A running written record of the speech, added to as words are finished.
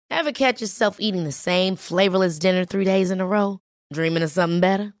Ever catch yourself eating the same flavorless dinner 3 days in a row? Dreaming of something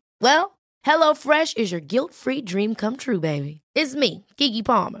better? Well, HelloFresh is your guilt-free dream come true, baby. It's me, Keke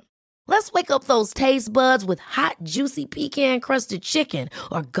Palmer. Let's wake up those taste buds with hot, juicy pecan-crusted chicken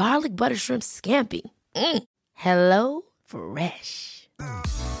or garlic butter shrimp scampi. Hello Fresh.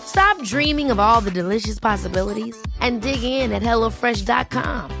 Stop dreaming of all the delicious possibilities and dig in at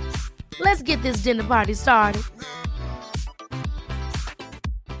HelloFresh.com. Let's get this dinner party started.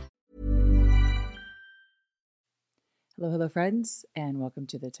 Hello, friends, and welcome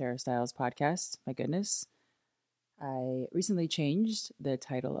to the Tara Styles podcast. My goodness, I recently changed the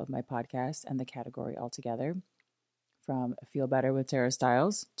title of my podcast and the category altogether from Feel Better with Tara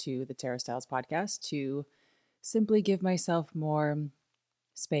Styles to the Tara Styles podcast to simply give myself more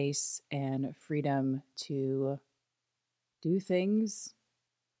space and freedom to do things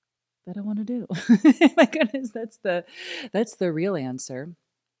that I want to do. My goodness, that's the real answer.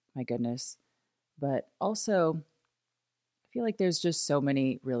 My goodness. But also, I feel like there's just so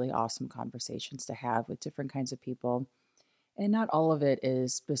many really awesome conversations to have with different kinds of people. And not all of it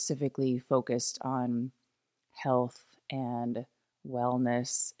is specifically focused on health and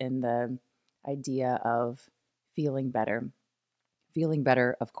wellness and the idea of feeling better. Feeling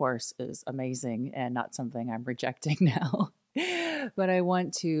better, of course, is amazing and not something I'm rejecting now. But I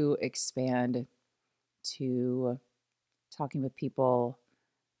want to expand to talking with people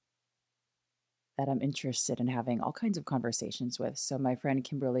that I'm interested in having all kinds of conversations with. So my friend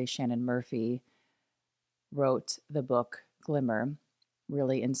Kimberly Shannon Murphy wrote the book Glimmer,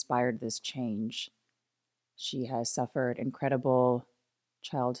 really inspired this change. She has suffered incredible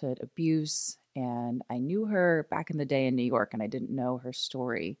childhood abuse, and I knew her back in the day in New York, and I didn't know her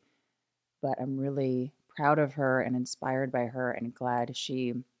story. But I'm really proud of her and inspired by her and glad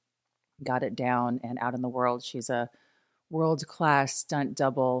she got it down and out in the world. She's a world-class stunt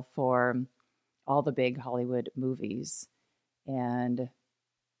double for all the big Hollywood movies. And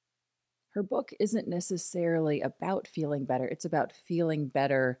her book isn't necessarily about feeling better. It's about feeling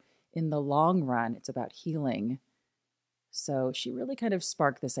better in the long run. It's about healing. So she really kind of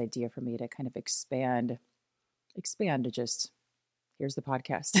sparked this idea for me to kind of expand to just, here's the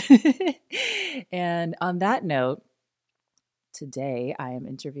podcast. And on that note, today I am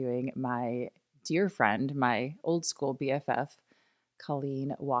interviewing my dear friend, my old school BFF,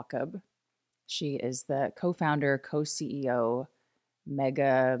 Colleen Wachob. She is the co-founder, co-CEO,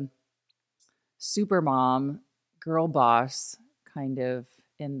 mega super mom, girl boss, kind of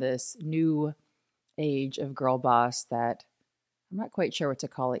in this new age of girl boss that I'm not quite sure what to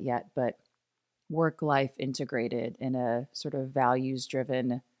call it yet, but work-life integrated in a sort of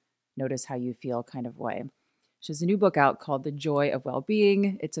values-driven, notice how you feel kind of way. She has a new book out called The Joy of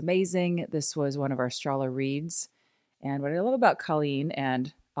Wellbeing. It's amazing. This was one of our Strala reads. And what I love about Colleen,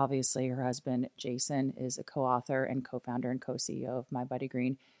 and obviously her husband, Jason, is a co-author and co-founder and co-CEO of My Buddy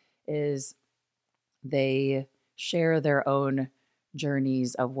Green, is they share their own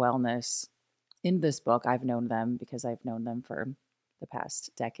journeys of wellness in this book. I've known them because I've known them for the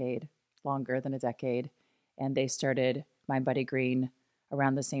past decade, longer than a decade. And they started My Buddy Green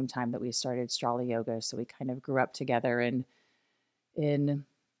around the same time that we started Strala Yoga. So we kind of grew up together in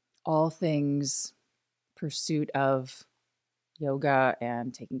all things pursuit of yoga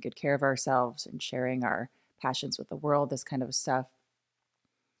and taking good care of ourselves and sharing our passions with the world, this kind of stuff.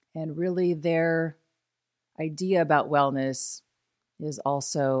 And really their idea about wellness is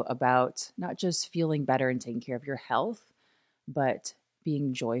also about not just feeling better and taking care of your health, but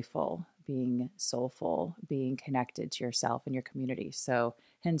being joyful, being soulful, being connected to yourself and your community. So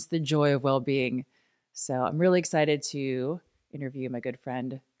hence the joy of well-being. So I'm really excited to interview my good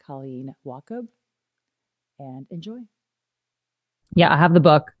friend, Colleen Wachob, and enjoy. Yeah, I have the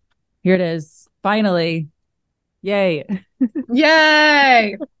book. Here it is. Finally. Yay.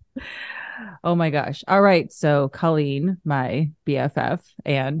 Yay. Oh my gosh. All right. So Colleen, my BFF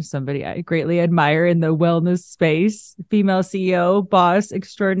and somebody I greatly admire in the wellness space, female CEO, boss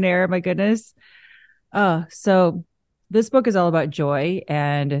extraordinaire. My goodness. So this book is all about joy.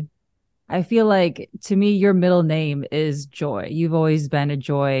 And I feel like to me, your middle name is Joy. You've always been a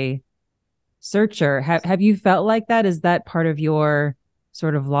joy searcher. Have you felt like that? Is that part of your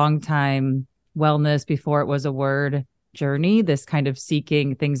sort of long time wellness before it was a word journey, this kind of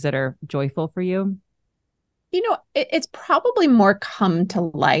seeking things that are joyful for you? You know, it's probably more come to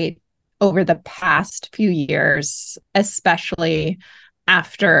light over the past few years, especially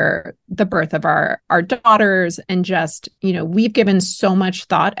after the birth of our daughters. And just, you know, we've given so much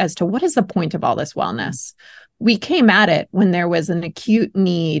thought as to what is the point of all this wellness. We came at it when there was an acute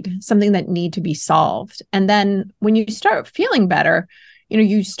need, something that needed to be solved. And then when you start feeling better,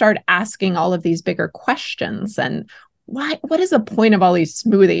 you start asking all of these bigger questions. And what is the point of all these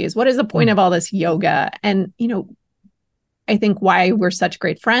smoothies? What is the point of all this yoga? And, I think why we're such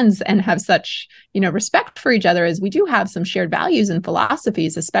great friends and have such, respect for each other is we do have some shared values and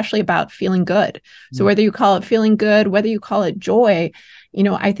philosophies, especially about feeling good. So whether you call it feeling good, whether you call it joy,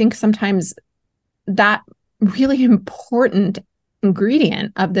 I think sometimes that really important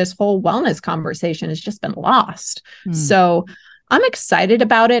ingredient of this whole wellness conversation has just been lost. So I'm excited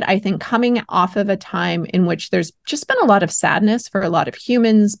about it. I think coming off of a time in which there's just been a lot of sadness for a lot of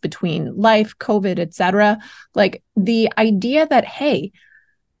humans between life, COVID, et cetera, like the idea that, hey,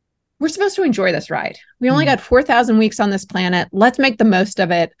 we're supposed to enjoy this ride. We only got 4,000 weeks on this planet. Let's make the most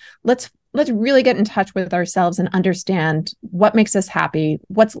of it. Let's really get in touch with ourselves and understand what makes us happy,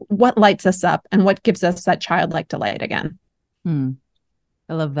 what lights us up, and what gives us that childlike delight again.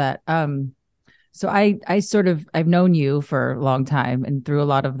 I love that. So I've known you for a long time and through a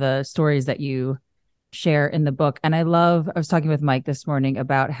lot of the stories that you share in the book. And I was talking with Mike this morning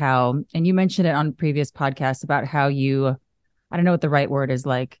about how, and you mentioned it on previous podcasts about how you, I don't know what the right word is,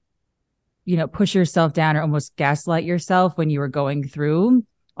 like, push yourself down or almost gaslight yourself when you were going through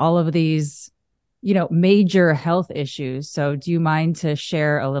all of these, major health issues. So do you mind to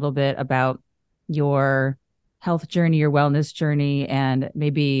share a little bit about your health journey, your wellness journey, and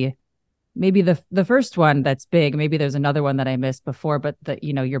maybe the first one that's big, maybe there's another one that I missed before, but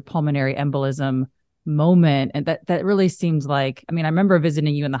your pulmonary embolism moment. And that really seems like, I remember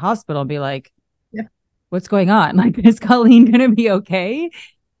visiting you in the hospital and be like, what's going on? Like, is Colleen going to be okay?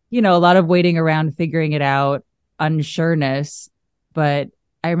 A lot of waiting around, figuring it out, unsureness. But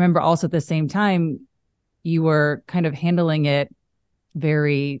I remember also at the same time, you were kind of handling it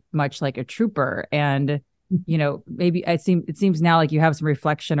very much like a trooper. And maybe it seems now like you have some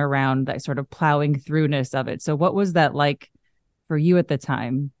reflection around that sort of plowing throughness of it. So what was that like for you at the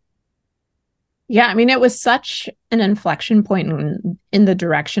time? Yeah, it was such an inflection point in the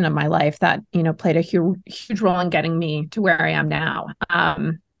direction of my life that, played a huge role in getting me to where I am now.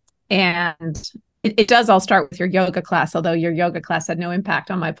 And it does all start with your yoga class, although your yoga class had no impact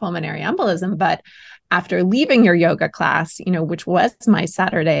on my pulmonary embolism. But after leaving your yoga class, which was my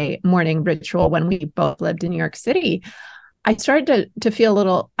Saturday morning ritual when we both lived in New York City, I started to feel a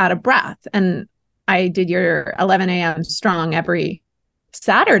little out of breath. And I did your 11 a.m. strong every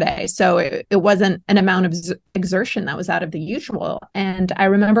Saturday. So it wasn't an amount of exertion that was out of the usual. And I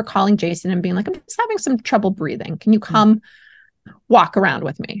remember calling Jason and being like, I'm just having some trouble breathing. Can you come walk around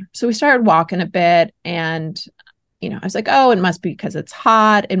with me? So we started walking a bit, and I was like, oh, it must be because it's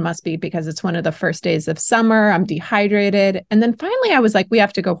hot. It must be because it's one of the first days of summer. I'm dehydrated. And then finally I was like, we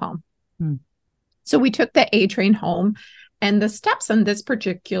have to go home. So we took the A train home, and the steps on this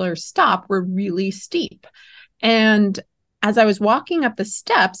particular stop were really steep. And as I was walking up the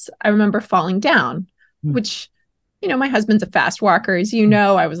steps, I remember falling down, which, my husband's a fast walker. As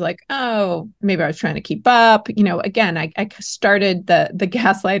I was like, oh, maybe I was trying to keep up. Again, I started the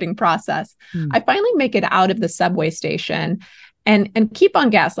gaslighting process. I finally make it out of the subway station and keep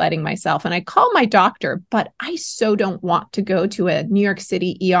on gaslighting myself. And I call my doctor, but I so don't want to go to a New York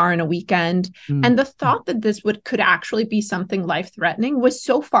City ER in a weekend. And the thought that this could actually be something life-threatening was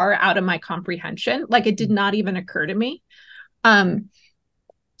so far out of my comprehension. Like, it did not even occur to me.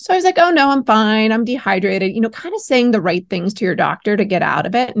 So I was like, oh no, I'm fine. I'm dehydrated, kind of saying the right things to your doctor to get out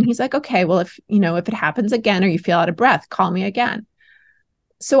of it. And he's like, okay, well, if it happens again, or you feel out of breath, call me again.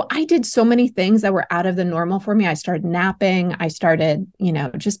 So I did so many things that were out of the normal for me. I started napping. I started,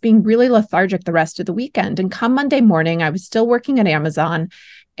 just being really lethargic the rest of the weekend. And come Monday morning, I was still working at Amazon.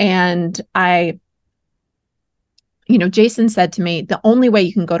 And Jason said to me, the only way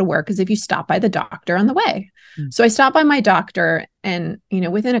you can go to work is if you stop by the doctor on the way. So I stopped by my doctor, and,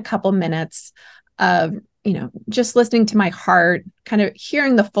 within a couple minutes of, just listening to my heart, kind of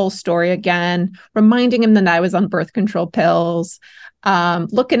hearing the full story again, reminding him that I was on birth control pills,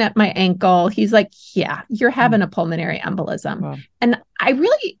 looking at my ankle, he's like, yeah, you're having a pulmonary embolism. Wow. And I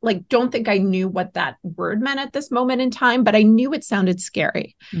really don't think I knew what that word meant at this moment in time, but I knew it sounded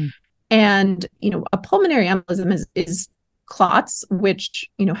scary. And, a pulmonary embolism is clots, which,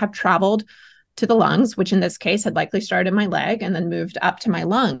 have traveled to the lungs, which in this case had likely started in my leg and then moved up to my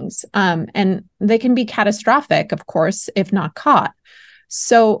lungs. And they can be catastrophic, of course, if not caught.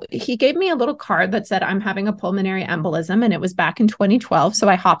 So he gave me a little card that said, I'm having a pulmonary embolism. And it was back in 2012. So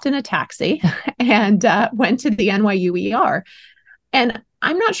I hopped in a taxi and went to the NYU ER. And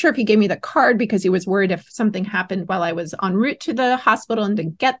I'm not sure if he gave me the card because he was worried if something happened while I was en route to the hospital and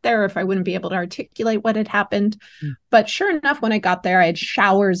didn't get there, if I wouldn't be able to articulate what had happened. But sure enough, when I got there, I had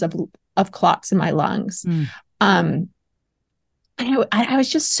showers of clots in my lungs. I was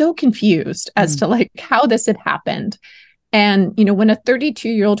just so confused as to like how this had happened. And, when a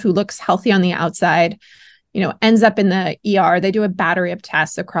 32-year-old who looks healthy on the outside, ends up in the ER, they do a battery of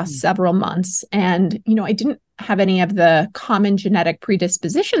tests across several months. And, I didn't have any of the common genetic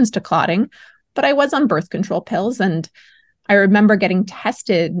predispositions to clotting, but I was on birth control pills. And I remember getting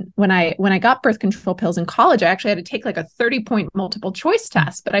tested when I got birth control pills in college. I actually had to take like a 30-point multiple choice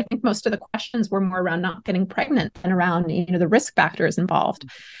test, but I think most of the questions were more around not getting pregnant than around, the risk factors involved.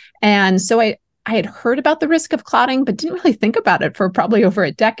 And so I had heard about the risk of clotting, but didn't really think about it for probably over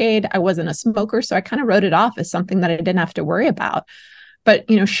a decade. I wasn't a smoker, so I kind of wrote it off as something that I didn't have to worry about. But,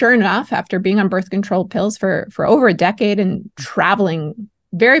 sure enough, after being on birth control pills for over a decade and traveling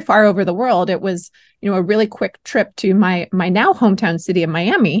very far over the world, it was, a really quick trip to my now hometown city of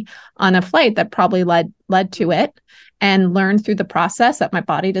Miami on a flight that probably led to it, and learned through the process that my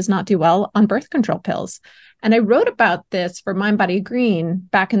body does not do well on birth control pills. And I wrote about this for Mind Body Green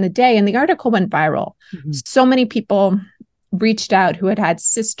back in the day, and the article went viral. Mm-hmm. So many people reached out who had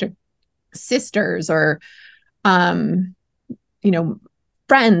sisters or,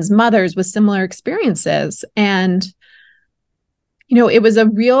 friends, mothers with similar experiences. And, it was a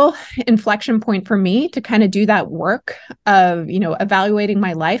real inflection point for me to kind of do that work of, evaluating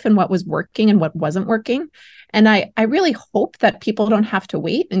my life and what was working and what wasn't working. And I really hope that people don't have to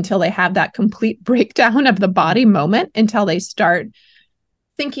wait until they have that complete breakdown of the body moment until they start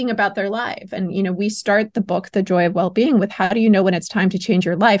thinking about their life. And, we start the book, The Joy of Wellbeing, with how do you know when it's time to change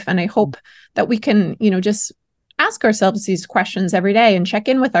your life? And I hope that we can, just ask ourselves these questions every day and check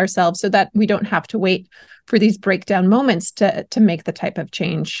in with ourselves so that we don't have to wait for these breakdown moments to make the type of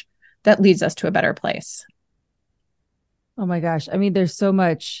change that leads us to a better place. Oh my gosh. I mean, there's so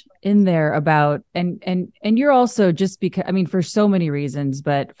much in there about, and you're also, just because, I mean, for so many reasons,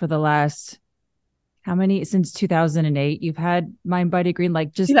 but for the last, since 2008, you've had Mind Body Green,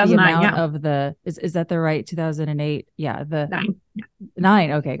 like just the amount of is that the right 2008? Yeah. The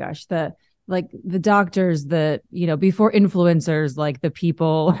 9. Okay. Gosh. The doctors, before influencers, like the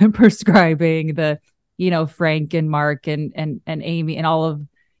people prescribing, the, Frank and Mark and Amy and all of,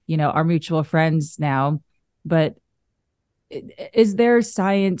 our mutual friends now. But is there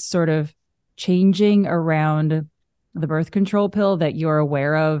science sort of changing around the birth control pill that you're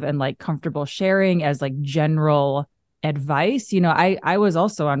aware of and like comfortable sharing as like general advice? I was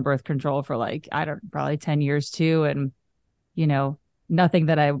also on birth control for probably 10 years too. And, nothing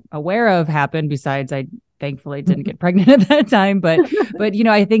that I'm aware of happened besides I thankfully didn't get pregnant at that time. But,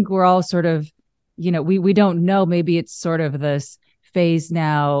 I think we're all sort of, we don't know, maybe it's sort of this phase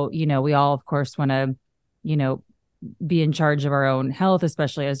now, we all of course want to, be in charge of our own health,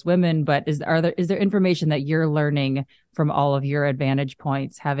 especially as women. But is there information that you're learning from all of your advantage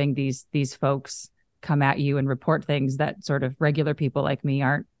points, having these folks come at you and report things that sort of regular people like me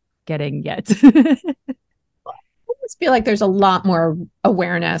aren't getting yet? I just feel like there's a lot more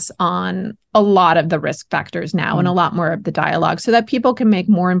awareness on a lot of the risk factors now, and a lot more of the dialogue, so that people can make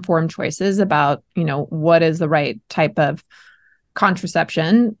more informed choices about, what is the right type of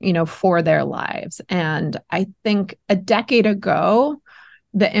contraception, for their lives. And I think a decade ago,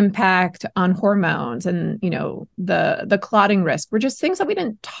 the impact on hormones and, the clotting risk were just things that we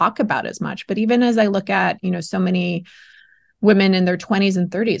didn't talk about as much. But even as I look at, so many women in their 20s and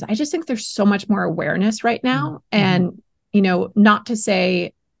 30s, I just think there's so much more awareness right now. And, not to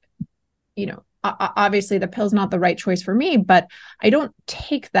say, obviously the pill's not the right choice for me, but I don't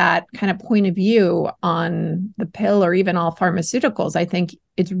take that kind of point of view on the pill or even all pharmaceuticals. I think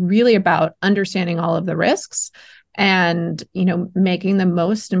it's really about understanding all of the risks and, making the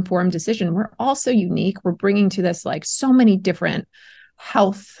most informed decision. We're also unique. We're bringing to this like so many different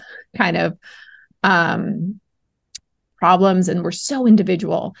health kind of problems, and we're so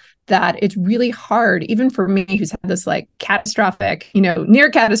individual that it's really hard, even for me, who's had this like catastrophic, near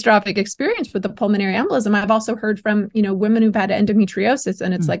catastrophic experience with the pulmonary embolism. I've also heard from, women who've had endometriosis,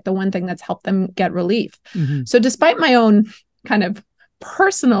 and it's like the one thing that's helped them get relief. So despite my own kind of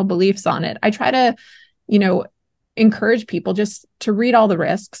personal beliefs on it, I try to, encourage people just to read all the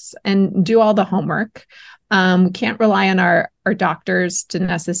risks and do all the homework. We can't rely on our doctors to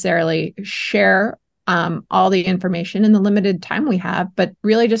necessarily share all the information in the limited time we have, but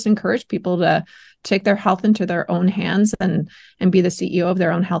really just encourage people to take their health into their own hands and be the CEO of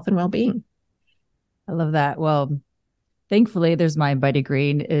their own health and well-being. I love that. Well, thankfully, there's Mind Body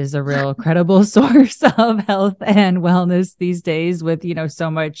Green is a real credible source of health and wellness these days, with,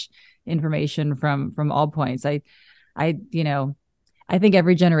 so much information from all points. I think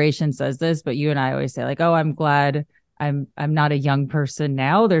every generation says this, but you and I always say like, oh, I'm glad I'm not a young person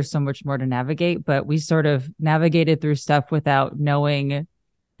now. There's so much more to navigate, but we sort of navigated through stuff without knowing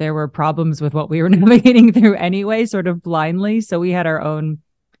there were problems with what we were navigating through anyway, sort of blindly. So we had our own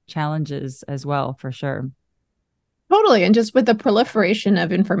challenges as well, for sure. Totally. And just with the proliferation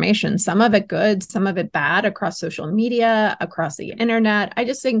of information, some of it good, some of it bad across social media, across the internet. I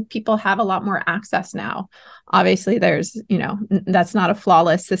just think people have a lot more access now. Obviously, there's, that's not a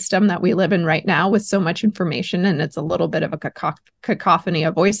flawless system that we live in right now with so much information. And it's a little bit of a cacophony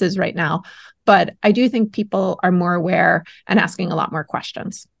of voices right now. But I do think people are more aware and asking a lot more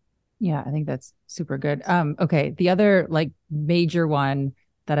questions. Yeah, I think that's super good. Okay. The other major one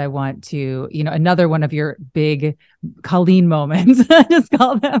that I want to, another one of your big Colleen moments, I just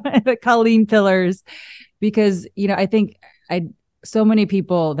call them the Colleen pillars, because, I think so many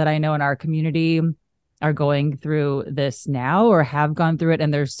people that I know in our community are going through this now or have gone through it.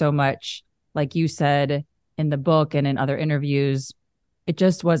 And there's so much, like you said in the book and in other interviews, it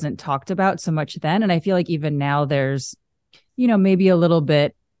just wasn't talked about so much then. And I feel like even now there's, maybe a little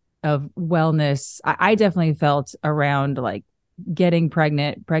bit of wellness. I definitely felt around getting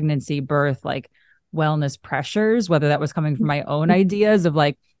pregnant, pregnancy, birth, wellness pressures, whether that was coming from my own ideas of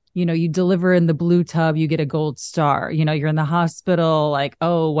you deliver in the blue tub, you get a gold star, you're in the hospital,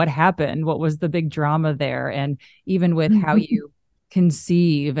 oh, what happened? What was the big drama there? And even with how you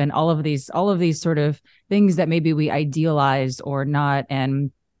conceive and all of these sort of things that maybe we idealized or not.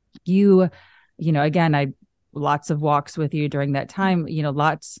 And again, lots of walks with you during that time,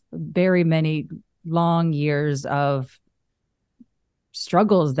 very many long years of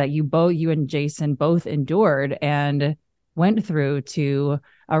struggles that you and Jason both endured and went through to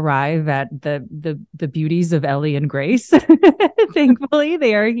arrive at the beauties of Ellie and Grace. Thankfully,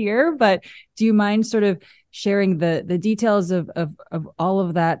 they are here. But do you mind sort of sharing the details of all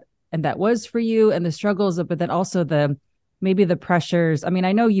of that, and that was for you, and the struggles, but then also maybe the pressures? I mean,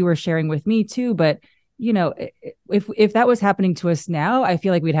 I know you were sharing with me too, but if that was happening to us now, I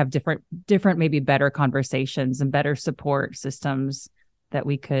feel like we'd have different, maybe better conversations and better support systems that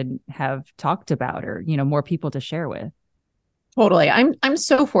we could have talked about, or, more people to share with. Totally. I'm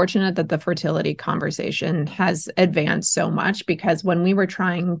so fortunate that the fertility conversation has advanced so much, because when we were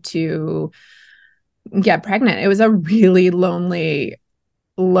trying to get pregnant, it was a really lonely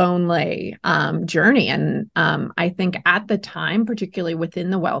journey. And I think at the time, particularly within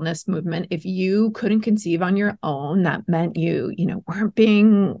the wellness movement, if you couldn't conceive on your own, that meant you weren't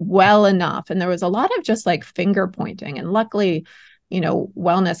being well enough. And there was a lot of just finger pointing. And luckily,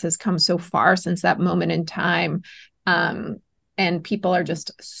 wellness has come so far since that moment in time. And people are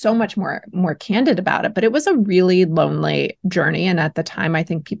just so much more candid about it. But it was a really lonely journey. And at the time, I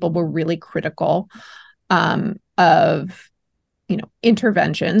think people were really critical of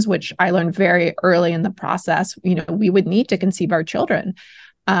interventions, which I learned very early in the process. We would need to conceive our children.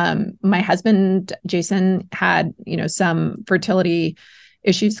 My husband, Jason, had, some fertility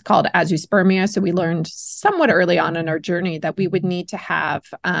issues called azoospermia. So we learned somewhat early on in our journey that we would need to have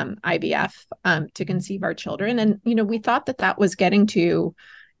IVF to conceive our children. And, we thought that was getting to,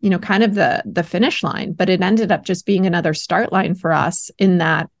 kind of the finish line, but it ended up just being another start line for us, in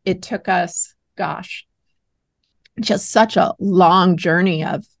that it took us, just such a long journey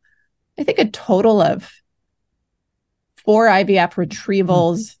of, I think, a total of 4 IVF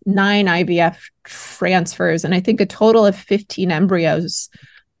retrievals, 9 IVF transfers, and I think a total of 15 embryos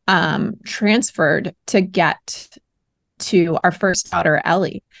transferred to get to our first daughter,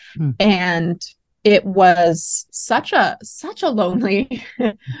 Ellie. And it was such a lonely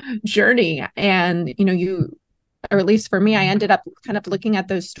journey. And, or at least for me, I ended up kind of looking at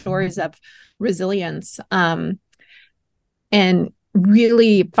those stories of resilience, and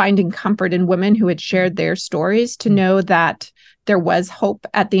really finding comfort in women who had shared their stories, to know that there was hope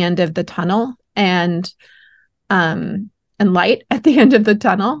at the end of the tunnel, and light at the end of the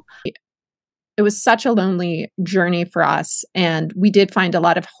tunnel. It was such a lonely journey for us. And we did find a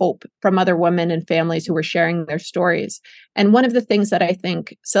lot of hope from other women and families who were sharing their stories. And one of the things that I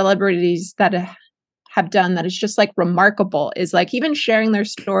think celebrities that have done that is just remarkable is even sharing their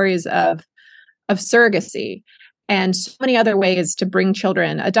stories of surrogacy and so many other ways to bring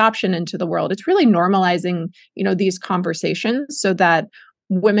children, adoption into the world. It's really normalizing, these conversations, so that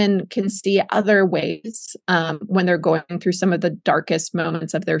women can see other ways when they're going through some of the darkest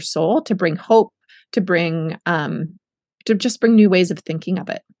moments of their soul, to bring hope, to just bring new ways of thinking of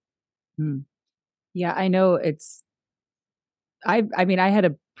it. Yeah, I know I had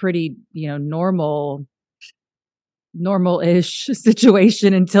a pretty, normal-ish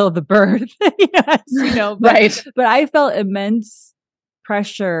situation until the birth, but, right. But I felt immense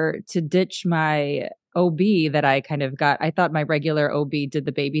pressure to ditch my OB that I kind of got. I thought my regular OB did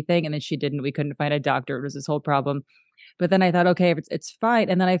the baby thing, and then she didn't. We couldn't find a doctor. It was this whole problem. But then I thought, okay, it's fine.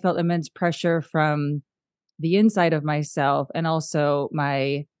 And then I felt immense pressure from the inside of myself and also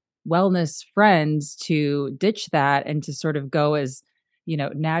my wellness friends to ditch that and to sort of go as,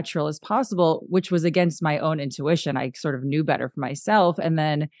 natural as possible, which was against my own intuition. I sort of knew better for myself. And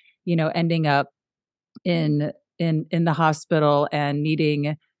then, ending up in the hospital and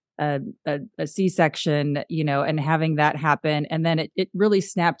needing a C-section, and having that happen. And then it really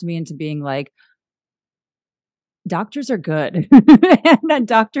snapped me into being like, doctors are good. And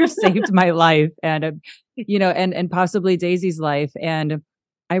doctors saved my life and, and possibly Daisy's life. And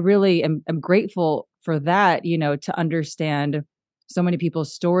I really am grateful for that, to understand so many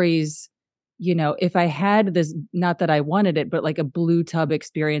people's stories. If I had this, not that I wanted it, but like a blue tub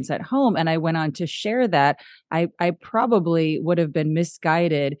experience at home, and I went on to share that, I probably would have been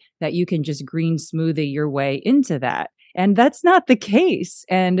misguided that you can just green smoothie your way into that. And that's not the case.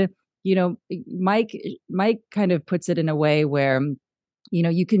 And, Mike kind of puts it in a way where,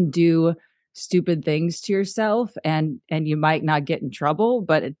 you can do stupid things to yourself and you might not get in trouble,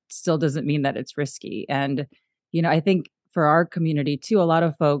 but it still doesn't mean that it's risky. And, I think for our community too, a lot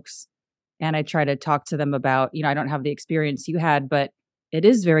of folks, and I try to talk to them about, I don't have the experience you had, but it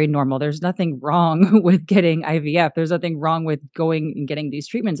is very normal. There's nothing wrong with getting IVF. There's nothing wrong with going and getting these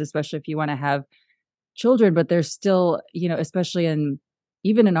treatments, especially if you want to have children. But there's still, especially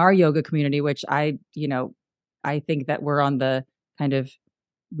even in our yoga community, which I think that we're on the kind of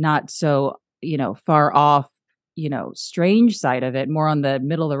not so, far off, strange side of it, more on the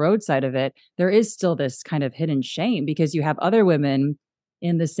middle of the road side of it. There is still this kind of hidden shame because you have other women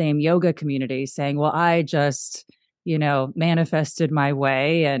in the same yoga community saying, well, I just, manifested my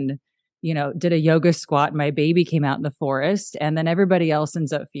way and, did a yoga squat. My baby came out in the forest, and then everybody else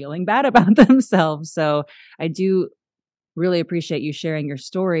ends up feeling bad about themselves. So I do really appreciate you sharing your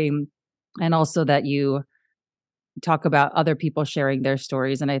story, and also that you talk about other people sharing their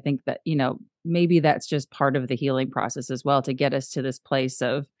stories. And I think that, maybe that's just part of the healing process as well, to get us to this place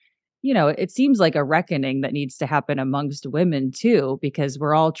of, it seems like a reckoning that needs to happen amongst women too, because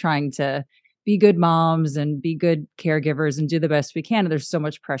we're all trying to be good moms and be good caregivers and do the best we can. And there's so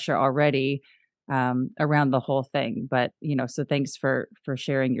much pressure already around the whole thing. But, so thanks for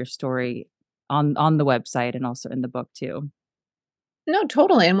sharing your story on the website and also in the book too. No,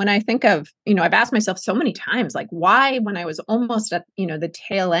 totally. And when I think of, I've asked myself so many times, like, why, when I was almost at, the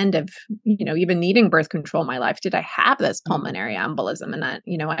tail end of, even needing birth control in my life, did I have this pulmonary embolism? And that,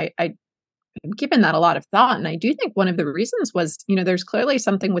 I've given that a lot of thought. And I do think one of the reasons was, there's clearly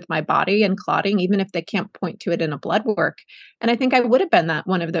something with my body and clotting, even if they can't point to it in a blood work. And I think I would have been that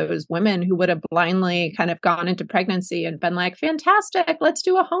one of those women who would have blindly kind of gone into pregnancy and been like, fantastic, let's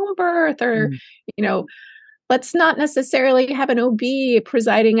do a home birth, or, let's not necessarily have an OB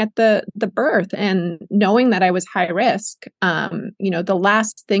presiding at the birth. And knowing that I was high risk, the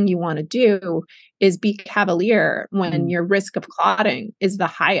last thing you want to do is be cavalier when your risk of clotting is the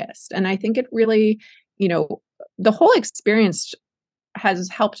highest. And I think it really, the whole experience has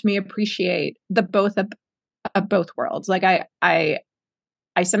helped me appreciate the both of both worlds. Like I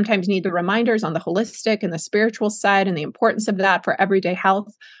sometimes need the reminders on the holistic and the spiritual side and the importance of that for everyday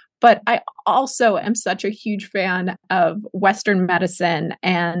health. But I also am such a huge fan of Western medicine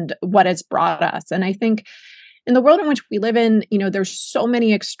and what it's brought us. And I think in the world in which we live in, there's so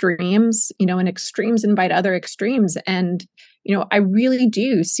many extremes, and extremes invite other extremes. And, I really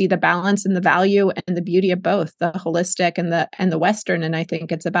do see the balance and the value and the beauty of both the holistic and the Western. And I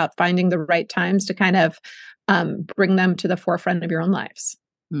think it's about finding the right times to kind of bring them to the forefront of your own lives.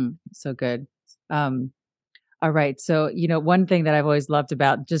 So good. All right. So, one thing that I've always loved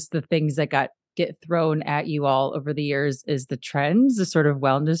about just the things that get thrown at you all over the years is the trends, the sort of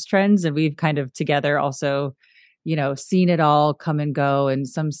wellness trends. And we've kind of together also, seen it all come and go, and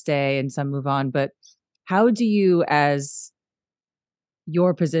some stay and some move on. But how do you, as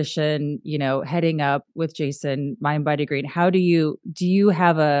your position, heading up with Jason, Mind Body Green, do you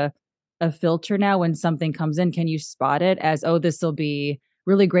have a filter now when something comes in? Can you spot it as, oh, this will be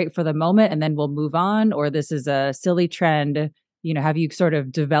really great for the moment and then we'll move on, or this is a silly trend? Have you sort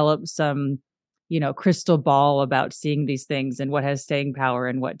of developed some, crystal ball about seeing these things and what has staying power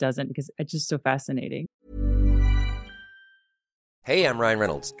and what doesn't? Because it's just so fascinating. Hey, I'm Ryan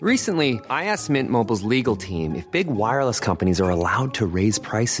Reynolds. Recently, I asked Mint Mobile's legal team if big wireless companies are allowed to raise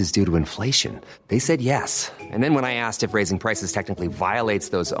prices due to inflation. They said yes. And then when I asked if raising prices technically violates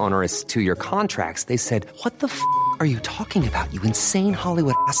those onerous 2-year contracts, they said, "What the f*** are you talking about, you insane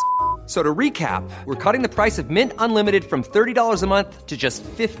Hollywood ass?" So to recap, we're cutting the price of Mint Unlimited from $30 a month to just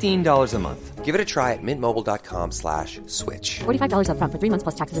 $15 a month. Give it a try at mintmobile.com/switch. $45 up front for 3 months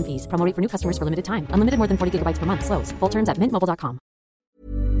plus taxes and fees. Promo rate for new customers for limited time. Unlimited more than 40 gigabytes per month. Slows full terms at mintmobile.com.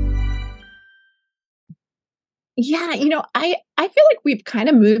 Yeah, I feel like we've kind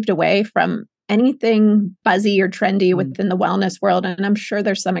of moved away from anything buzzy or trendy within the wellness world. And I'm sure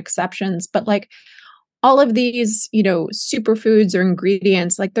there's some exceptions, but like all of these, superfoods or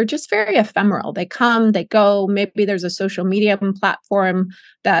ingredients, like they're just very ephemeral. They come, they go. Maybe there's a social media platform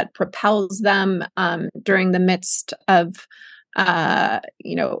that propels them during the midst of, an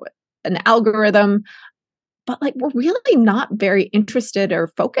algorithm. But like, we're really not very interested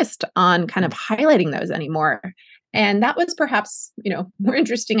or focused on kind of highlighting those anymore. And that was perhaps, more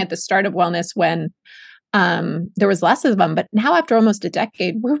interesting at the start of wellness when there was less of them. But now after almost a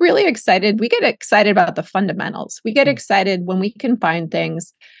decade, we're really excited. We get excited about the fundamentals. We get excited when we can find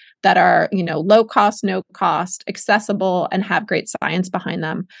things that are, low cost, no cost, accessible, and have great science behind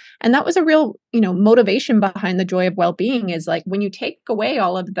them. And that was a real, motivation behind the Joy of Wellbeing is like when you take away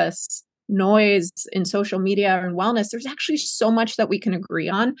all of this noise in social media and wellness, there's actually so much that we can agree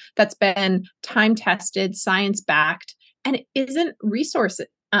on that's been time tested, science backed, and it isn't resource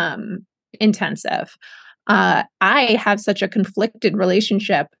intensive. I have such a conflicted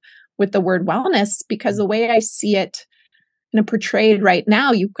relationship with the word wellness because the way I see it portrayed right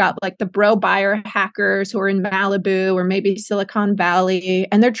now, you've got like the bro biohackers who are in Malibu or maybe Silicon Valley,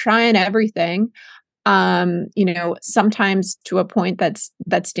 and they're trying everything. Sometimes to a point that's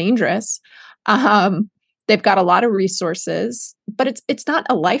dangerous. They've got a lot of resources, but it's not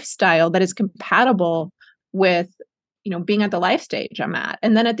a lifestyle that is compatible with, being at the life stage I'm at.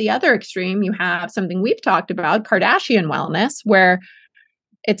 And then at the other extreme, you have something we've talked about, Kardashian wellness, where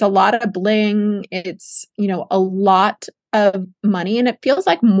it's a lot of bling. It's, a lot of money, and it feels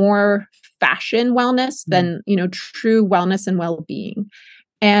like more fashion wellness than, true wellness and well-being.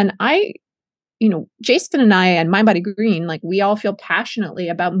 And Jason and I and Mind Body Green, like we all feel passionately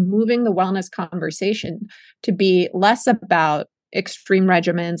about moving the wellness conversation to be less about extreme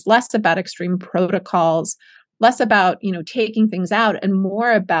regimens, less about extreme protocols, less about, taking things out and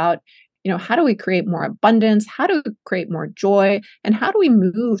more about, how do we create more abundance? How do we create more joy? And how do we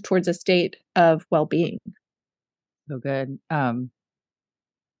move towards a state of well-being? So good.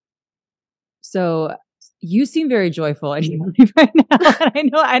 So you seem very joyful in your life right now.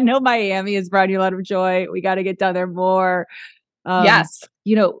 I know Miami has brought you a lot of joy. We got to get down there more. Yes.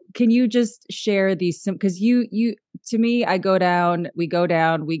 Can you just share these, because you, to me, we go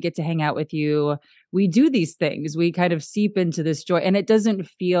down, we get to hang out with you. We do these things. We kind of seep into this joy, and it doesn't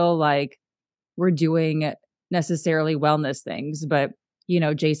feel like we're doing necessarily wellness things, but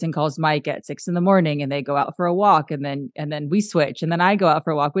Jason calls Mike at 6 a.m. and they go out for a walk, and then we switch, and then I go out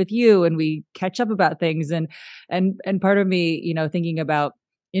for a walk with you, and we catch up about things. And part of me, thinking about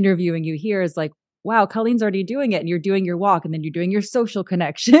interviewing you here is like, wow, Colleen's already doing it, and you're doing your walk, and then you're doing your social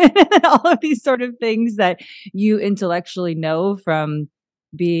connection, and all of these sort of things that you intellectually know from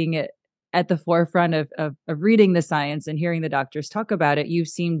being at the forefront of reading the science and hearing the doctors talk about it. You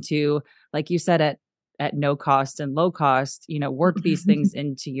seem to, like you said, at no cost and low cost, work these things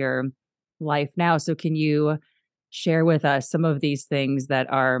into your life now. So can you share with us some of these things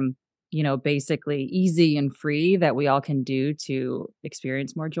that are, basically easy and free that we all can do to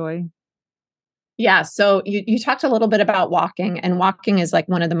experience more joy? Yeah. So you talked a little bit about walking, and walking is like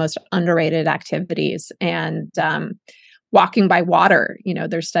one of the most underrated activities. And walking by water,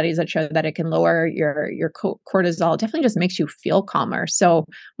 there's studies that show that it can lower your cortisol. It definitely just makes you feel calmer. So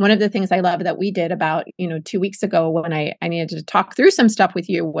one of the things I love that we did about, 2 weeks ago when I needed to talk through some stuff with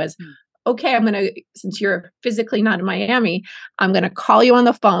you was, okay, since you're physically not in Miami, I'm going to call you on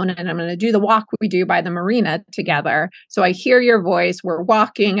the phone and I'm going to do the walk we do by the marina together. So I hear your voice, we're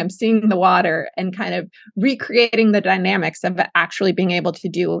walking, I'm seeing the water, and kind of recreating the dynamics of actually being able to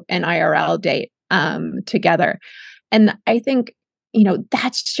do an IRL date together. And I think,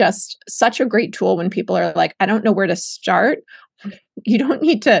 that's just such a great tool when people are like, I don't know where to start. You don't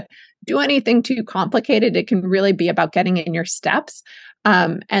need to do anything too complicated. It can really be about getting in your steps.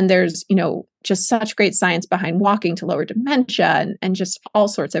 And there's, just such great science behind walking to lower dementia and just all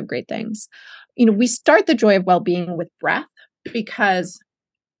sorts of great things. We start the Joy of Wellbeing with breath because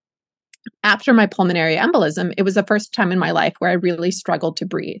after my pulmonary embolism, it was the first time in my life where I really struggled to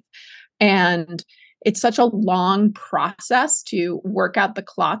breathe. And it's such a long process to work out the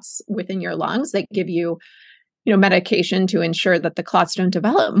clots within your lungs. They give you, medication to ensure that the clots don't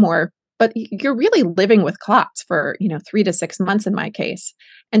develop more, but you're really living with clots for, 3 to 6 months in my case.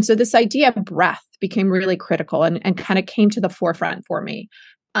 And so this idea of breath became really critical and kind of came to the forefront for me.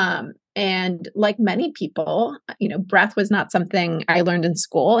 And like many people, breath was not something I learned in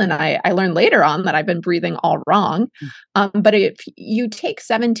school. And I learned later on that I've been breathing all wrong. But if you take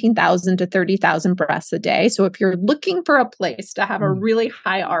 17,000 to 30,000 breaths a day, so if you're looking for a place to have a really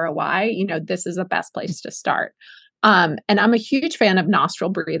high ROI, this is the best place to start. And I'm a huge fan of nostril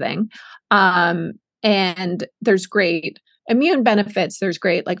breathing. And there's great immune benefits, there's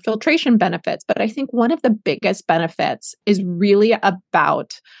great like filtration benefits. But I think one of the biggest benefits is really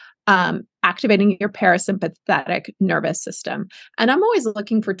about activating your parasympathetic nervous system. And I'm always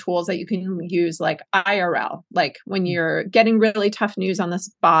looking for tools that you can use like IRL, like when you're getting really tough news on the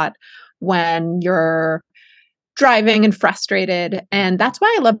spot, when you're driving and frustrated. And that's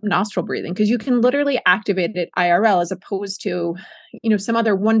why I love nostril breathing, because you can literally activate it IRL as opposed to, some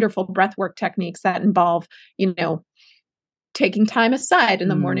other wonderful breath work techniques that involve, taking time aside in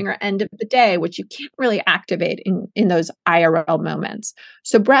the morning or end of the day, which you can't really activate in those IRL moments.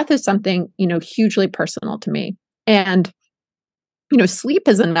 So breath is something, hugely personal to me. And, sleep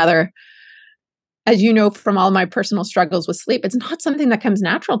is another, as you know, from all my personal struggles with sleep, it's not something that comes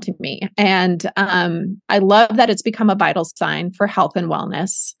natural to me. And I love that it's become a vital sign for health and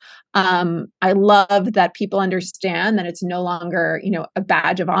wellness. I love that people understand that it's no longer, a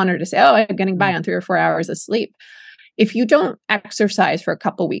badge of honor to say, oh, I'm getting by on 3 or 4 hours of sleep. If you don't exercise for a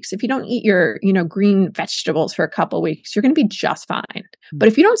couple of weeks, if you don't eat your, green vegetables for a couple of weeks, you're going to be just fine. But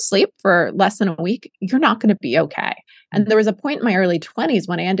if you don't sleep for less than a week, you're not going to be okay. And there was a point in my early 20s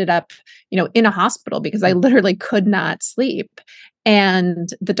when I ended up, in a hospital because I literally could not sleep. And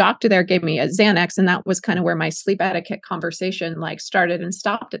the doctor there gave me a Xanax, and that was kind of where my sleep etiquette conversation started and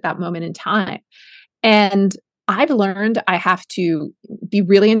stopped at that moment in time. And I've learned I have to be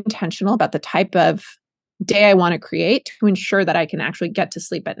really intentional about the type of day I want to create to ensure that I can actually get to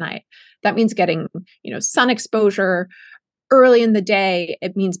sleep at night. That means getting, sun exposure early in the day.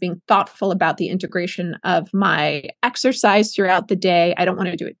 It means being thoughtful about the integration of my exercise throughout the day. I don't want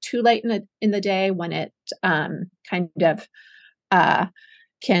to do it too late in the day when it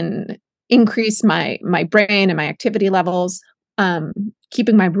can increase my brain and my activity levels.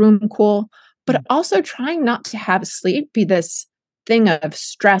 Keeping my room cool, but also trying not to have sleep be this thing of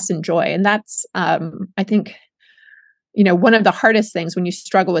stress and joy. And that's, I think, one of the hardest things when you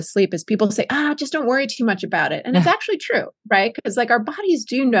struggle with sleep is people say, just don't worry too much about it. And it's actually true, right? Because our bodies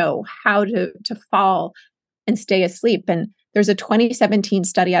do know how to fall and stay asleep. And there's a 2017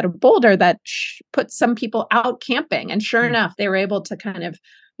 study out of Boulder that put some people out camping. And sure enough, they were able to kind of,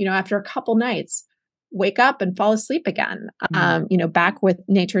 after a couple nights, wake up and fall asleep again, back with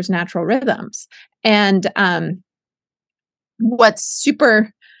nature's natural rhythms. And, what's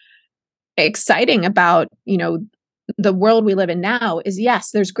super exciting about, the world we live in now is, yes,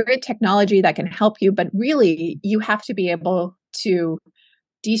 there's great technology that can help you, but really you have to be able to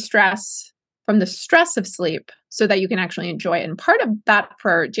de-stress from the stress of sleep so that you can actually enjoy it. And part of that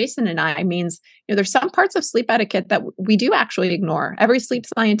for Jason and I means, there's some parts of sleep etiquette that we do actually ignore. Every sleep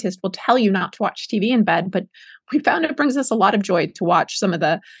scientist will tell you not to watch TV in bed, but we found it brings us a lot of joy to watch some of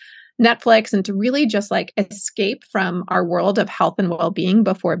the Netflix and to really just escape from our world of health and well-being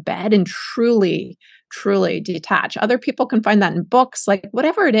before bed and truly, truly detach. Other people can find that in books,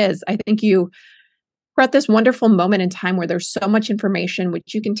 whatever it is. I think we're at this wonderful moment in time where there's so much information,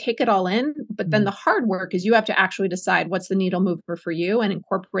 which you can take it all in, but then the hard work is you have to actually decide what's the needle mover for you and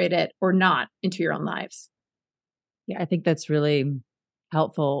incorporate it or not into your own lives. Yeah, I think that's really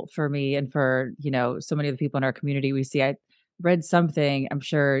helpful for me and for, so many of the people in our community we see. I read something, I'm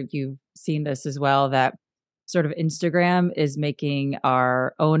sure you've seen this as well, that sort of Instagram is making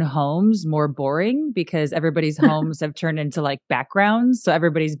our own homes more boring because everybody's homes have turned into backgrounds. So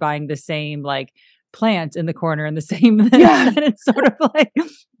everybody's buying the same plant in the corner and the same and it's sort of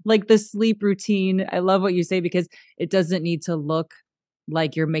like the sleep routine. I love what you say because it doesn't need to look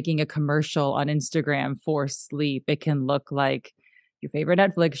like you're making a commercial on Instagram for sleep. It can look like your favorite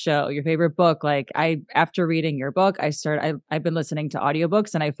Netflix show, your favorite book. After reading your book, I've been listening to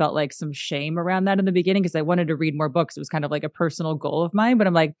audiobooks and I felt some shame around that in the beginning because I wanted to read more books. It was kind of a personal goal of mine, but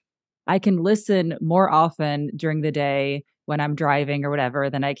I'm I can listen more often during the day when I'm driving or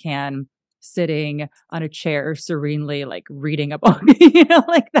whatever than I can sitting on a chair serenely, reading a book,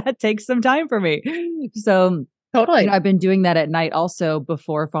 that takes some time for me. So totally. I've been doing that at night also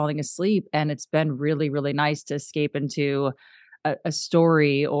before falling asleep. And it's been really, really nice to escape into a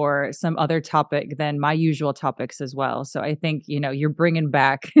story or some other topic than my usual topics as well. So I think, you're bringing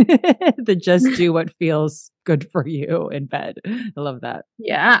back the just do what feels good for you in bed. I love that.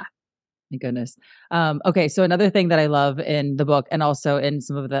 Yeah. My goodness. Okay. So another thing that I love in the book and also in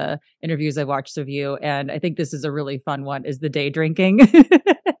some of the interviews I watched of you, and I think this is a really fun one, is the day drinking.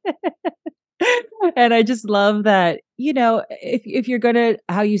 And I just love that, if you're going to,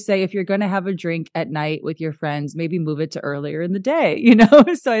 how you say, if you're going to have a drink at night with your friends, maybe move it to earlier in the day,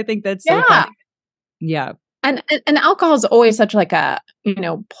 So I think that's so Yeah. funny. Yeah. And alcohol is always such like a,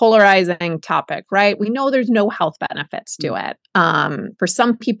 polarizing topic, right? We know there's no health benefits to it. For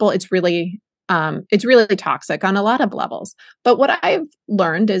some people, it's really toxic on a lot of levels. But what I've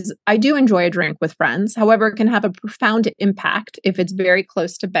learned is I do enjoy a drink with friends. However, it can have a profound impact if it's very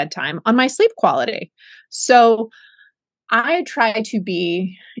close to bedtime on my sleep quality. So I try to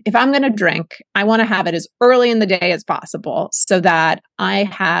be, if I'm going to drink, I want to have it as early in the day as possible so that I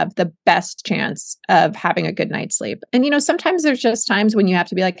have the best chance of having a good night's sleep. And, sometimes there's just times when you have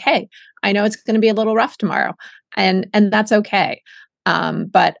to be like, hey, I know it's going to be a little rough tomorrow. And that's okay.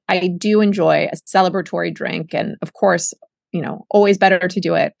 But I do enjoy a celebratory drink. And of course, always better to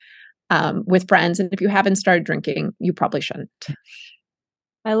do it with friends. And if you haven't started drinking, you probably shouldn't.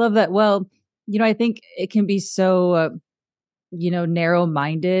 I love that. Well, I think it can be so,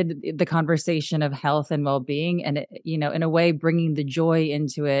 narrow-minded, the conversation of health and well-being. And, in a way, bringing the joy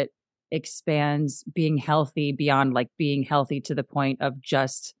into it expands being healthy beyond like being healthy to the point of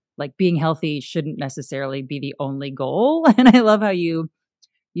just like being healthy shouldn't necessarily be the only goal. And I love how you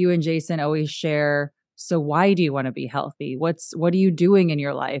and Jason always share. So why do you want to be healthy? What are you doing in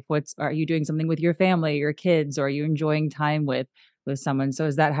your life? Are you doing something with your family, your kids, or are you enjoying time with someone? So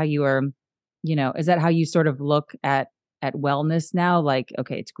is that how you are, is that how you sort of look at wellness now? Like,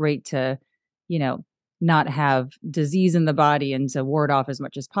 okay, it's great to, not have disease in the body and to ward off as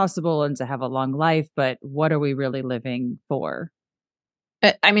much as possible and to have a long life, but what are we really living for?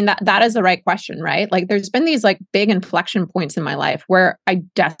 I mean, that is the right question, right? Like there's been these like big inflection points in my life where I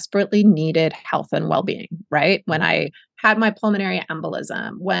desperately needed health and well-being, right? When I had my pulmonary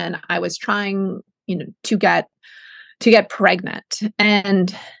embolism, when I was trying, to get pregnant.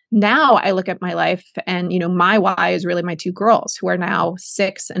 And now I look at my life and, my why is really my two girls who are now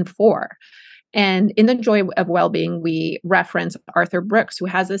 6 and 4. And in the Joy of Wellbeing, we reference Arthur Brooks, who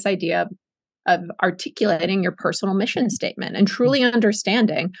has this idea of articulating your personal mission statement and truly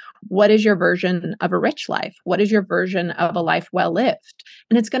understanding what is your version of a rich life? What is your version of a life well lived?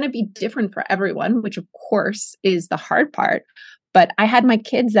 And it's going to be different for everyone, which of course is the hard part. But I had my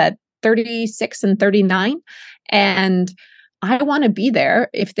kids at 36 and 39, and I want to be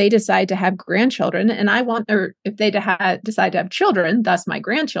there if they decide to have grandchildren, or if they decide to have children, thus my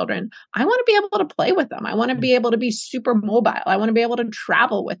grandchildren. I want to be able to play with them. I want to be able to be super mobile. I want to be able to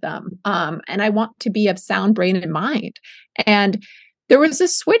travel with them. And I want to be of sound brain and mind. And there was a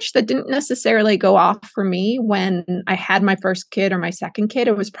switch that didn't necessarily go off for me when I had my first kid or my second kid.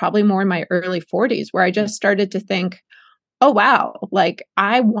 It was probably more in my early 40s where I just started to think, oh, wow, like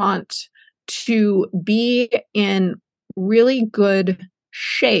I want to be in really good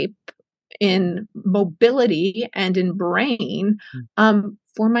shape in mobility and in brain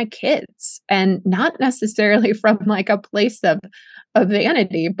for my kids, and not necessarily from like a place of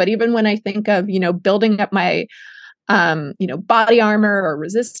vanity, but even when I think of, building up my, body armor or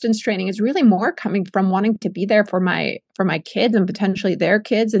resistance training is really more coming from wanting to be there for my kids and potentially their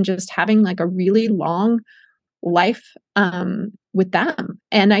kids and just having like a really long life with them.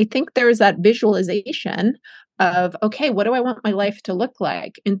 And I think there's that visualization of, okay, what do I want my life to look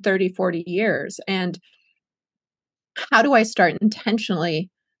like in 30, 40 years? And how do I start intentionally,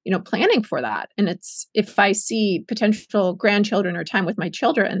 planning for that? And it's, if I see potential grandchildren or time with my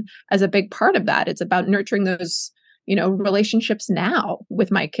children as a big part of that, it's about nurturing those, relationships now with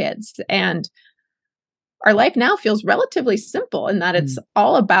my kids. And our life now feels relatively simple in that it's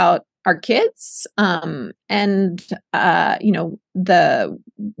all about our kids, and the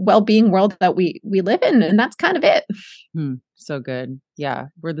well-being world that we live in, and that's kind of it. So good. Yeah,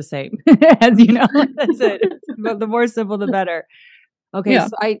 we're the same. As you know, that's it. But the more simple, the better. Okay, yeah.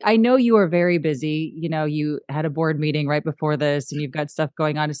 So I know you are very busy. You had a board meeting right before this, and you've got stuff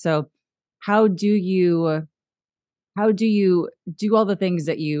going on. So, how do you do all the things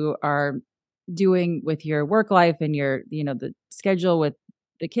that you are doing with your work life and your, the schedule with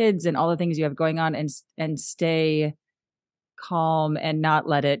the kids and all the things you have going on, and stay calm and not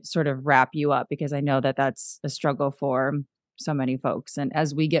let it sort of wrap you up? Because I know that that's a struggle for so many folks. And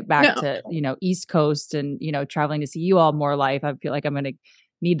as we get back to, East Coast and, traveling to see you all more live, I feel like I'm going to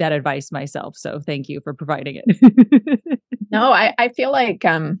need that advice myself. So thank you for providing it. No, I feel like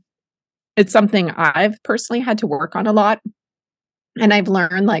it's something I've personally had to work on a lot. And I've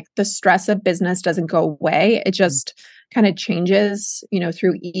learned like the stress of business doesn't go away. It just kind of changes,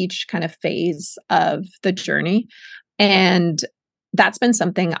 through each kind of phase of the journey. And that's been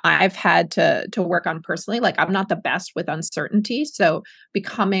something I've had to work on personally. Like I'm not the best with uncertainty. So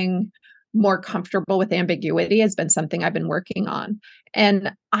becoming more comfortable with ambiguity has been something I've been working on.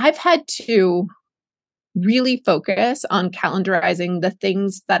 And I've had to really focus on calendarizing the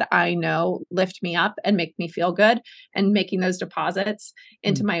things that I know lift me up and make me feel good and making those deposits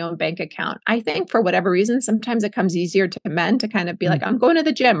into my own bank account. I think for whatever reason, sometimes it comes easier to men to kind of be like, I'm going to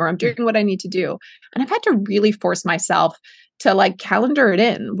the gym or I'm doing what I need to do. And I've had to really force myself to like calendar it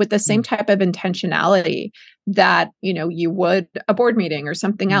in with the same type of intentionality that, you know, you would a board meeting or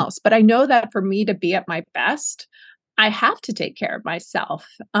something else. But I know that for me to be at my best, I have to take care of myself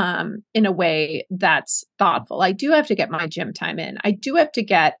in a way that's thoughtful. I do have to get my gym time in. I do have to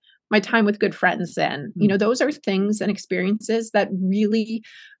get my time with good friends in. You know, those are things and experiences that really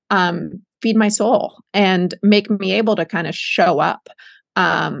feed my soul and make me able to kind of show up.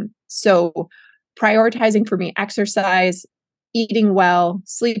 So prioritizing for me, exercise, eating well,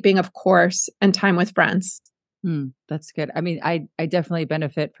 sleeping, of course, and time with friends. That's good. I mean, I definitely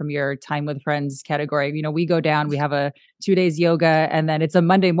benefit from your time with friends category. You know, we go down, we have a 2 days yoga, and then it's a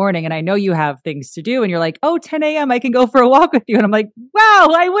Monday morning, and I know you have things to do, and you're like, oh, 10 a.m. I can go for a walk with you. And I'm like, wow,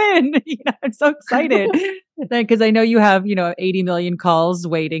 I win. You know, I'm so excited. Because I know you have, you know, 80 million calls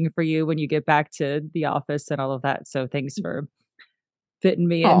waiting for you when you get back to the office and all of that. So thanks for fitting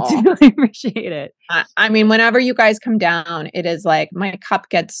me in. I appreciate it. I mean, whenever you guys come down, it is like my cup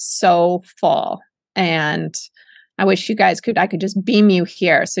gets so full. And I wish you guys I could just beam you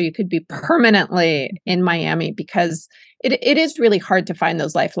here so you could be permanently in Miami, because it is really hard to find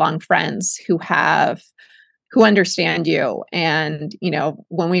those lifelong friends who understand you. And, you know,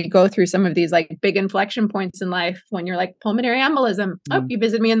 when we go through some of these like big inflection points in life, when you're like pulmonary embolism, you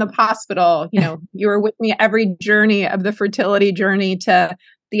visit me in the hospital, you know, you were with me every journey of the fertility journey to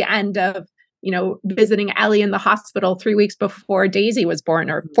the end of, you know, visiting Ellie in the hospital 3 weeks before Daisy was born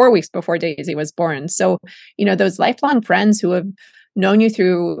or 4 weeks before Daisy was born. So, you know, those lifelong friends who have known you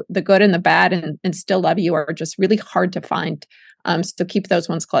through the good and the bad and still love you are just really hard to find. So keep those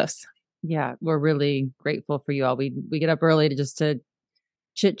ones close. Yeah, we're really grateful for you all. We get up early to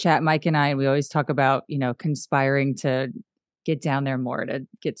chit chat, Mike and I, and we always talk about, you know, conspiring to get down there more, to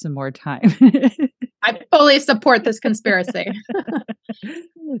get some more time. I fully support this conspiracy.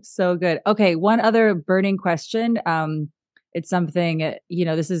 So good. Okay. One other burning question. It's something, you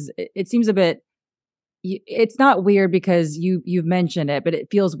know, it seems a bit, it's not weird because you've mentioned it, but it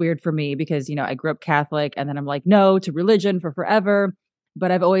feels weird for me because, you know, I grew up Catholic and then I'm like, no to religion for forever. But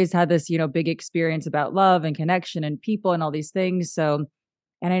I've always had this, you know, big experience about love and connection and people and all these things. So,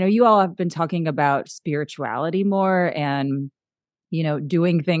 and I know you all have been talking about spirituality more and, you know,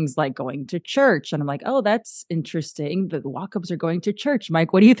 doing things like going to church. And I'm like, oh, that's interesting. The Wachobs are going to church.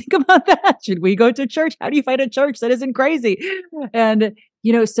 Mike, what do you think about that? Should we go to church? How do you find a church that isn't crazy? And,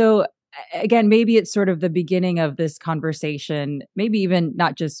 you know, so again, maybe it's sort of the beginning of this conversation, maybe even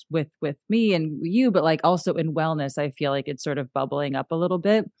not just with me and you, but like also in wellness. I feel like it's sort of bubbling up a little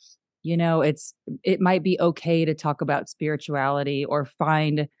bit. You know, it might be okay to talk about spirituality or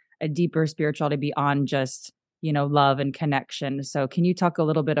find a deeper spirituality beyond just, you know, love and connection. So can you talk a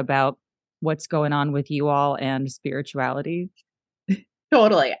little bit about what's going on with you all and spirituality?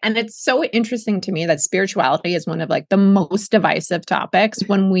 Totally. And it's so interesting to me that spirituality is one of like the most divisive topics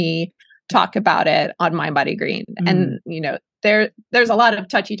when we talk about it on Mind Body Green. And, you know, there's a lot of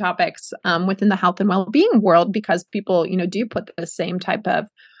touchy topics within the health and well-being world because people, you know, do put the same type of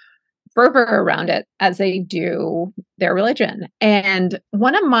fervor around it as they do their religion. And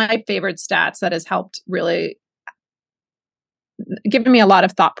one of my favorite stats that has helped really given me a lot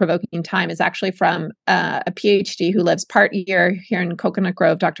of thought-provoking time is actually from a PhD who lives part year here in Coconut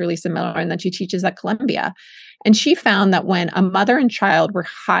Grove, Dr. Lisa Miller, and then she teaches at Columbia. And she found that when a mother and child were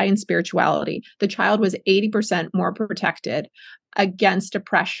high in spirituality, the child was 80% more protected against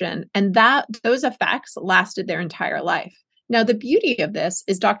depression. And those effects lasted their entire life. Now, the beauty of this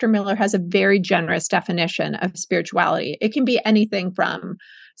is Dr. Miller has a very generous definition of spirituality. It can be anything from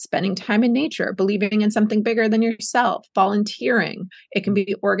spending time in nature, believing in something bigger than yourself, volunteering. It can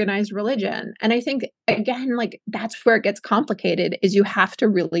be organized religion. And I think, again, like that's where it gets complicated is you have to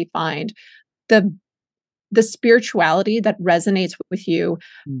really find the spirituality that resonates with you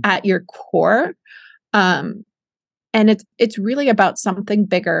at your core. And it's really about something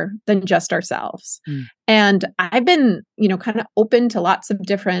bigger than just ourselves. And I've been, you know, kind of open to lots of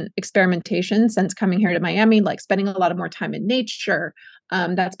different experimentation since coming here to Miami, like spending a lot of more time in nature.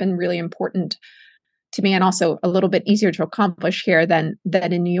 That's been really important to me and also a little bit easier to accomplish here than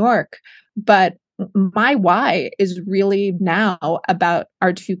in New York. But my why is really now about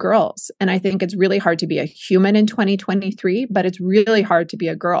our two girls. And I think it's really hard to be a human in 2023, but it's really hard to be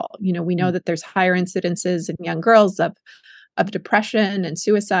a girl. You know, we know that there's higher incidences in young girls of of depression and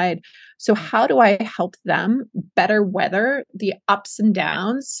suicide. So how do I help them better weather the ups and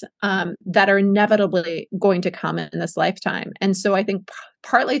downs that are inevitably going to come in this lifetime? And so I think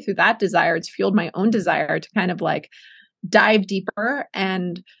partly through that desire, it's fueled my own desire to kind of like dive deeper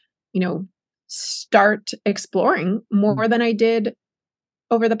and, start exploring more than I did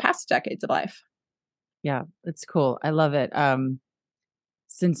over the past decades of life. Yeah, it's cool. I love it.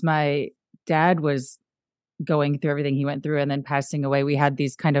 Since my dad was going through everything he went through and then passing away, we had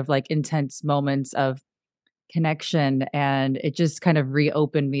these kind of like intense moments of connection, and it just kind of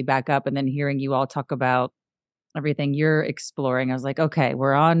reopened me back up. And then hearing you all talk about everything you're exploring, I was like, okay,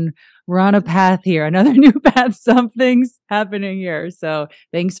 we're on a path here, another new path. Something's happening here. So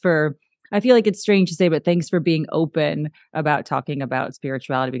I feel like it's strange to say, but thanks for being open about talking about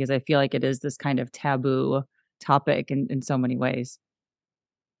spirituality, because I feel like it is this kind of taboo topic in so many ways.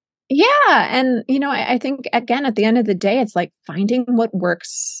 Yeah. And, I think, again, at the end of the day, it's like finding what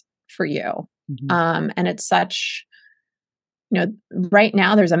works for you. Mm-hmm. And it's such, right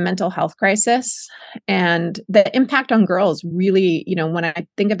now there's a mental health crisis, and the impact on girls really, when I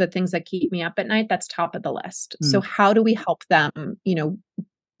think of the things that keep me up at night, that's top of the list. So how do we help them,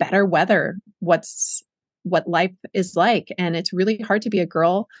 better weather what life is like? And it's really hard to be a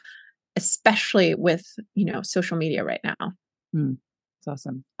girl, especially with, social media right now. It's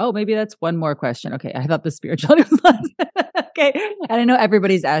awesome. Oh, maybe that's one more question. Okay. I thought the spirituality was last. Okay. And I know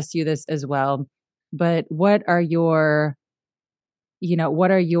everybody's asked you this as well, but what are your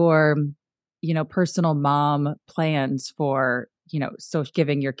personal mom plans for, so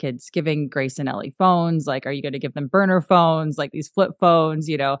giving Grace and Ellie phones? Like, are you going to give them burner phones, like these flip phones?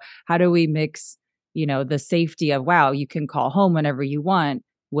 How do we mix, the safety of, wow, you can call home whenever you want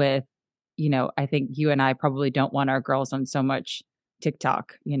with, I think you and I probably don't want our girls on so much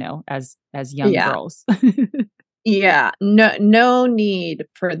TikTok, as young girls. Yeah, no need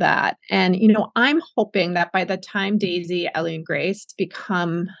for that. And, I'm hoping that by the time Daisy, Ellie, and Grace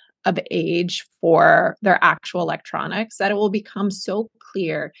become of age for their actual electronics, that it will become so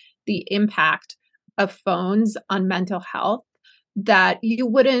clear the impact of phones on mental health that you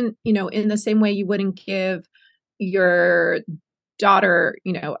wouldn't, in the same way you wouldn't give your daughter,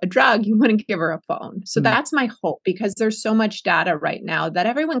 a drug, you wouldn't give her a phone. So that's my hope, because there's so much data right now that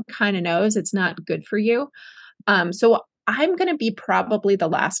everyone kind of knows it's not good for you. So I'm going to be probably the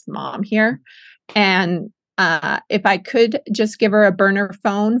last mom here. And if I could just give her a burner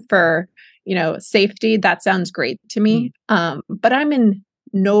phone for, safety, that sounds great to me. But I'm in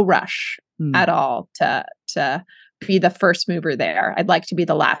no rush at all to be the first mover there. I'd like to be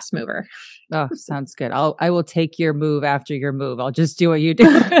the last mover. Oh, sounds good. I will take your move after your move. I'll just do what you do.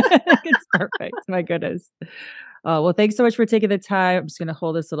 It's perfect. My goodness. Well, thanks so much for taking the time. I'm just going to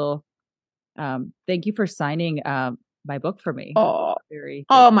hold this little, thank you for signing my book for me. Oh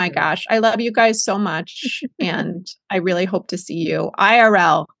my gosh. I love you guys so much. And I really hope to see you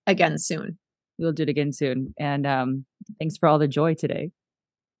IRL again soon. We'll do it again soon. And thanks for all the joy today.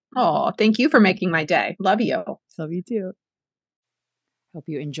 Oh, thank you for making my day. Love you. Love you too. Hope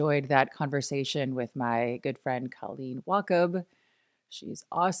you enjoyed that conversation with my good friend, Colleen Wachob. She's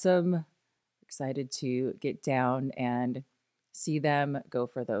awesome. Excited to get down and see them, go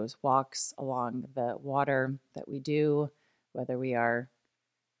for those walks along the water that we do, whether we are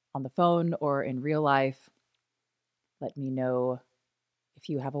on the phone or in real life. Let me know if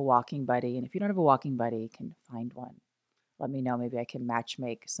you have a walking buddy. And if you don't have a walking buddy, you can find one. Let me know. Maybe I can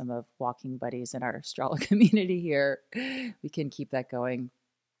matchmake some of walking buddies in our Strala community here. We can keep that going.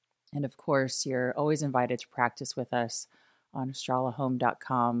 And of course, you're always invited to practice with us on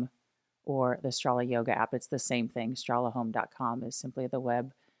stralahome.com or the Strala Yoga app. It's the same thing. Stralahome.com is simply the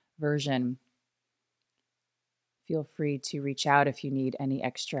web version. Feel free to reach out if you need any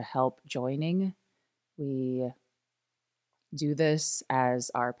extra help joining. We do this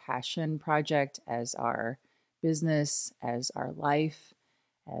as our passion project, as our business, as our life,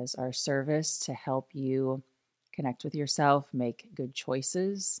 as our service to help you connect with yourself, make good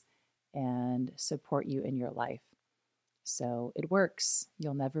choices, and support you in your life. So it works.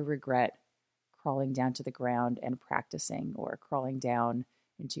 You'll never regret crawling down to the ground and practicing, or crawling down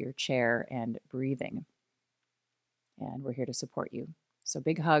into your chair and breathing. And we're here to support you. So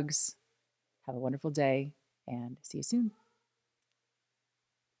big hugs. Have a wonderful day, and see you soon.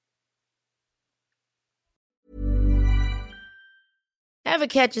 Ever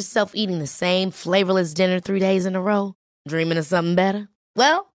catch yourself eating the same flavorless dinner 3 days in a row? Dreaming of something better?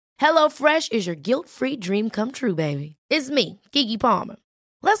 Well, HelloFresh is your guilt-free dream come true, baby. It's me, Keke Palmer.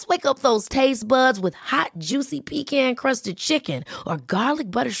 Let's wake up those taste buds with hot, juicy pecan-crusted chicken or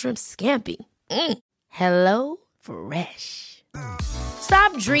garlic butter shrimp scampi. Hello Fresh.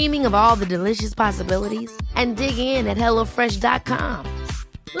 Stop dreaming of all the delicious possibilities and dig in at HelloFresh.com.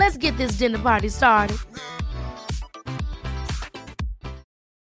 Let's get this dinner party started.